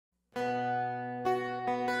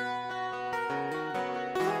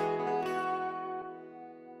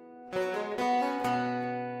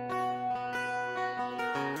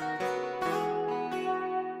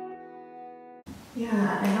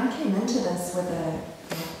was with a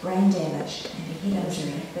brain damage and a head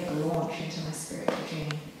injury, a big launch into my spiritual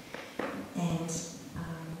journey. And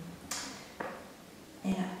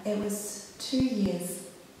it was 2 years,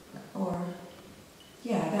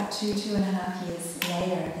 about 2.5 years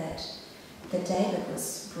later that David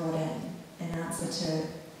was brought in answer to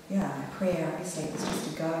my prayer. Obviously it was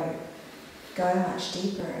just to go much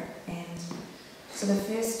deeper. And so the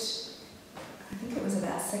first, I think it was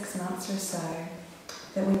about 6 months or so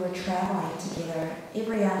that we were travelling together,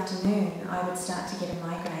 every afternoon I would start to get a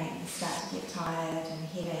migraine and start to get tired and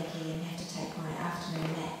headachy and have to take my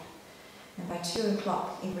afternoon nap. And by 2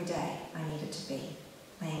 o'clock every day I needed to be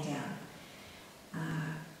laying down.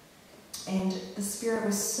 And the Spirit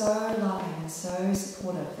was so loving and so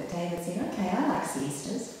supportive that David said, okay, I like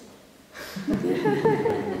siestas.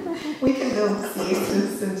 We can build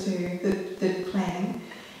siestas into the planning.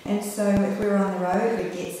 And so if we were on the road,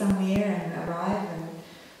 we'd get somewhere and arrive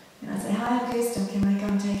and I'd say, hi, I'm Kirsten, can I go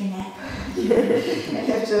and take a nap? I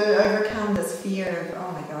have to overcome this fear of,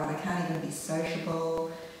 oh my God, I can't even be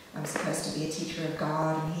sociable. I'm supposed to be a teacher of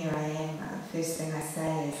God, and here I am. The first thing I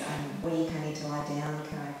say is, I'm weak, I need to lie down,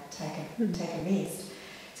 can I take a rest?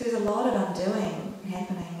 So there's a lot of undoing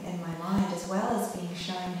happening in my mind, as well as being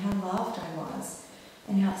shown how loved I was,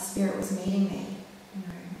 and how the Spirit was meeting me,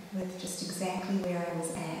 with just exactly where I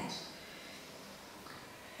was at.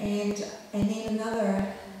 And then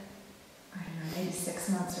another, maybe 6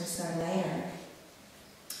 months or so later,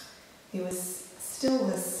 there was still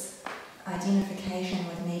this identification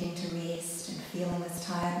with needing to rest and feeling this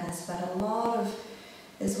tiredness, but a lot of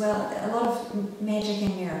magic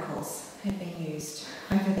and miracles had been used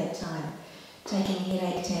over that time. Taking a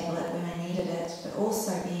headache tablet when I needed it, but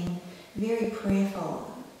also being very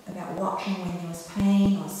prayerful about watching when there was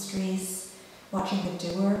pain or stress, watching the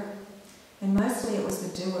doer. And mostly it was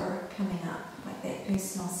the doer coming up, like that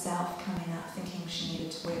personal self coming up, thinking she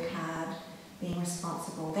needed to work hard, being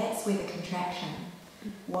responsible. That's where the contraction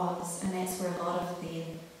was, and that's where a lot of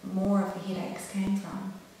more of the headaches came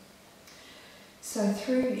from. So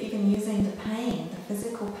through even using the pain, the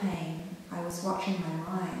physical pain, I was watching my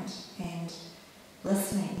mind and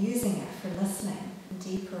listening, using it for listening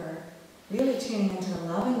deeper, really tuning into the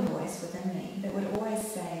loving voice within me that would always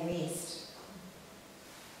say, rest,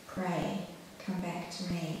 pray, come back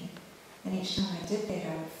to me. And each time I did that,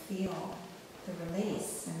 I would feel the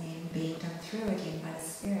release and then being done through again by the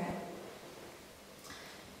Spirit.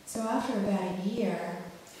 So after about a year,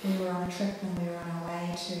 we were on a trip and we were on our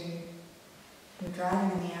way we were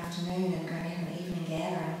driving in the afternoon and going to have an evening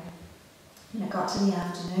gathering. And it got to the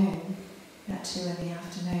afternoon, about 2 in the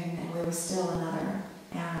afternoon, and we were still another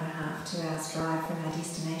hour and a half, 2 hours drive from our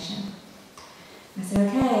destination. And I said,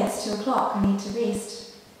 okay, it's 2 o'clock, I need to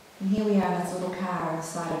rest. And here we are in this little car on the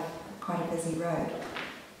side of quite a busy road.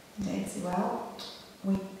 And Dad said, well,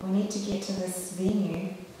 we need to get to this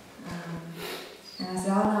venue. And I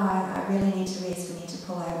said, oh no, I really need to rest, we need to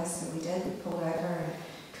pull over. So we did, we pulled over and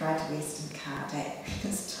tried to rest in the car.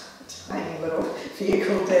 This tiny little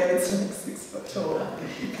vehicle, David's like 6 foot tall,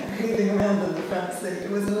 moving around in the front seat.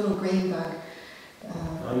 It was a little green bug.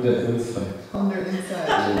 Honda Insight.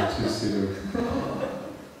 Two-seater.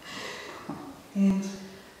 And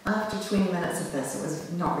after 20 minutes of this, it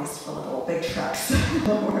was not restful at all. Big trucks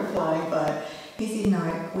were flying by. He said, no,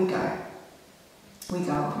 we go. We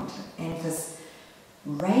go on. And this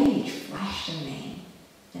rage flashed in me,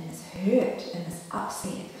 and this hurt, and this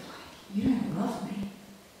upset, like, you don't love me.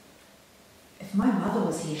 If my mother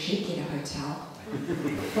was here, she'd get a hotel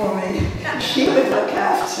for me. She would look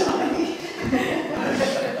after me.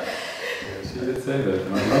 Yeah, she did say that.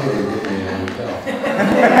 My mother would get me a hotel.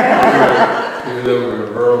 Even though we were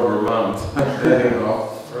in rural Vermont, heading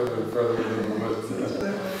off further and further into the woods.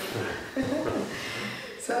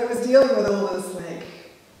 So I was dealing with all this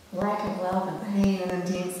lack of love and pain and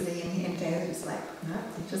intensity, and David was like, no,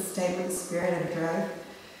 he just stayed with the Spirit and drove.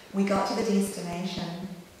 We got to the destination,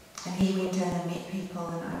 and he went in and met people,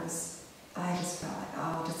 and I just felt like, oh,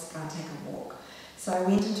 I'll just go and take a walk. So I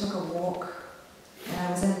went and took a walk, and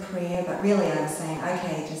I was in prayer, but really I was saying,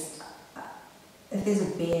 okay, just if there's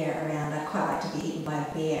a bear around, I'd quite like to be eaten by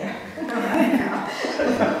a bear.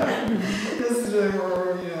 Just,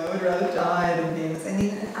 I'd rather die than bears. And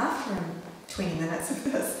then after 20 minutes of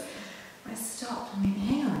this, I stopped and went,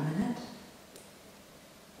 hang on a minute.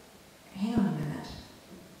 Hang on a minute.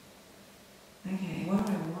 Okay, what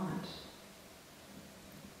do I want?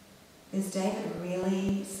 Is David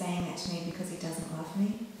really saying that to me because he doesn't love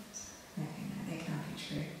me? Okay, no, that can't be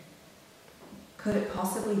true. Could it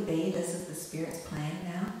possibly be this is the Spirit's plan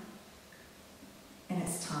now? And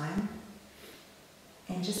it's time?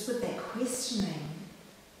 And just with that questioning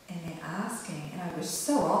and that asking, was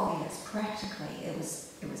so obvious, practically, it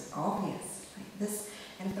was obvious. Like this,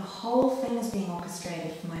 and if the whole thing is being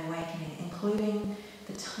orchestrated for my awakening, including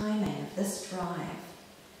the timing of this drive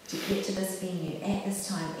to get to this venue at this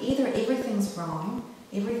time, either everything's wrong,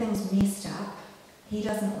 everything's messed up, he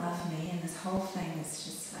doesn't love me, and this whole thing is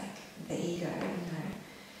just like the ego,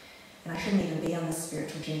 and I shouldn't even be on this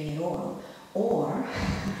spiritual journey at all. Or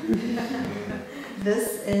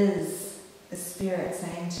this is the Spirit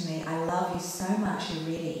saying to me, I love you so much, you're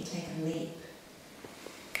ready, take a leap.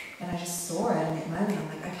 And I just saw it in that moment. I'm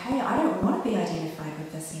like, okay, I don't want to be identified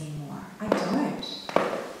with this anymore. I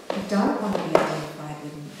don't want to be identified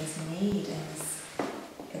with this need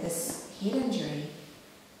and this head injury.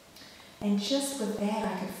 And just with that,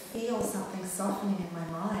 I could feel something softening in my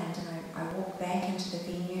mind, and I walked back into the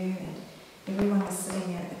venue, and everyone was sitting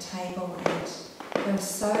there at the table, and they were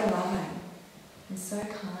so loving and so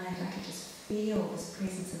kind. I could just feel this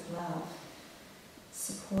presence of love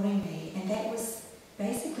supporting me, and that was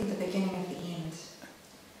basically the beginning of the end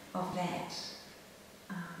of that.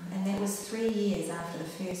 And that was 3 years after the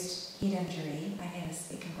first head injury. I had a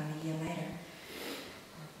second one a year later.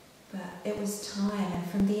 But it was time, and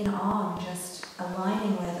from then on, just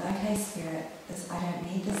aligning with, okay, Spirit, I don't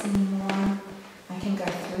need this anymore. I can go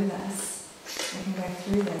through this. And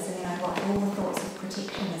then I got all the thoughts of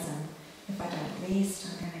protectionism. If I don't rest,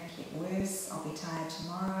 I'm going to get worse. I'll be tired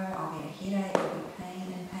tomorrow. I'll get a headache. I'll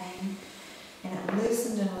be in pain. And it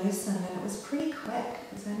loosened, and it was pretty quick.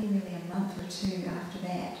 It was only really a month or two after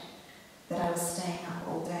that I was staying up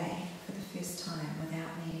all day for the first time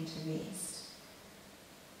without needing to rest,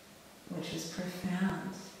 which was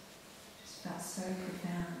profound. Just felt so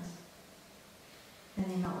profound. And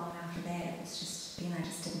then not long after that, it was just, then I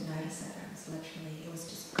just didn't notice it. It was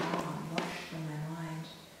just gone, washed from my mind.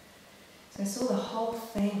 So I saw the whole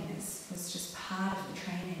thing was just part of the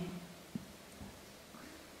training.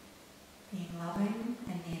 Being loving,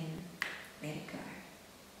 and then let it go.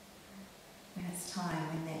 When it's time,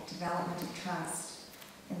 when that development of trust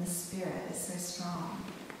in the Spirit is so strong,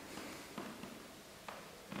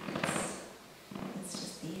 it's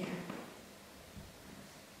just there.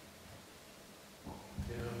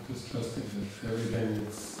 Yeah, just trusting that everything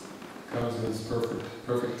comes in its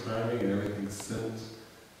perfect timing, and everything's sent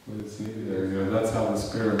when it's needed there. That's how the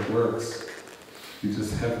Spirit works. You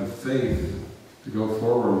just have the faith to go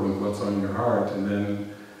forward with what's on your heart, and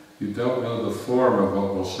then you don't know the form of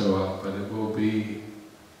what will show up, but it will be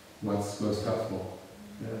what's most helpful.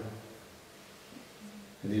 Yeah.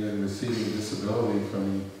 And even receiving disability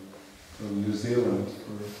from New Zealand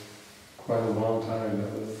for quite a long time,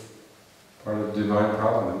 that was part of divine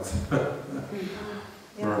providence. Yeah,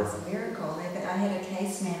 it was a miracle. I had a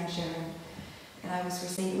case manager, and I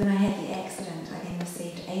was when I had the accident, I then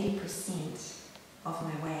received 80% of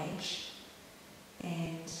my wage.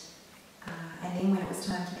 And then when it was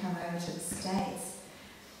time to come over to the States,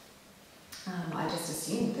 I just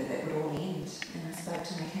assumed that it would all end. And I spoke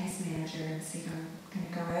to my case manager and said, I'm going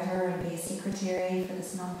to go over and be a secretary for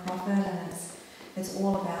this non-profit, and it's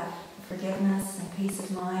all about forgiveness and peace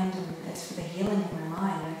of mind, and it's for the healing of my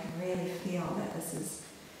mind. I can really feel that this is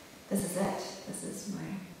it. This is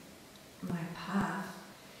my path.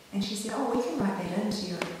 And she said, oh, we can write that into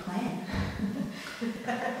your plan. I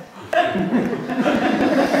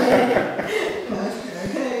said,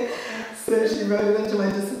 okay. So she wrote it into my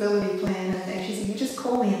disability plan, and she said, you just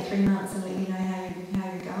call me in 3 months and let me know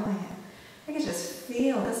how you're going. I could just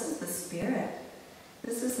feel this is the Spirit.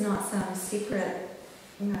 This is not some separate,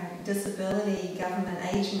 disability government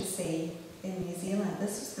agency in New Zealand.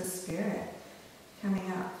 This was the Spirit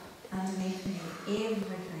coming up underneath me,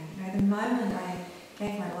 everything. The moment I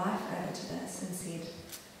gave my life over to this and said,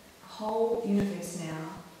 the whole universe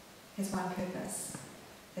now has one purpose.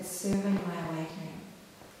 It's serving my awakening.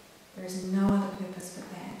 There is no other purpose but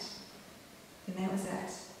that. And that was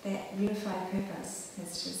it. That unified purpose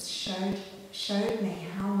has just showed me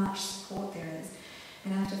how much support there is.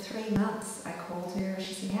 And after 3 months, I called her.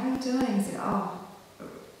 She said, how are you doing? I said, oh,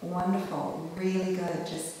 wonderful, really good.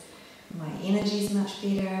 Just my energy's much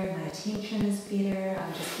better, my attention is better,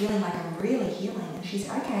 I'm just feeling like I'm really healing. And she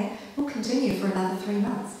said, okay, we'll continue for another 3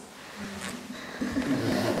 months.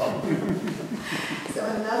 So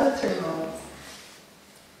another 3 months.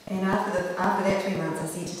 And after that 3 months, I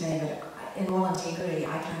said to David, in all integrity,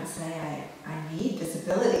 I can't say I need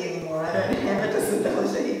disability anymore. I don't have a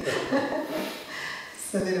disability.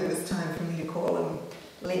 So then it was time for me to call and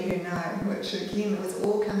let her know, which again was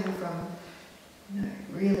all coming from,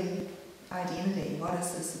 really identity. What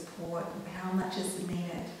is the support? How much is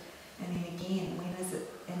needed?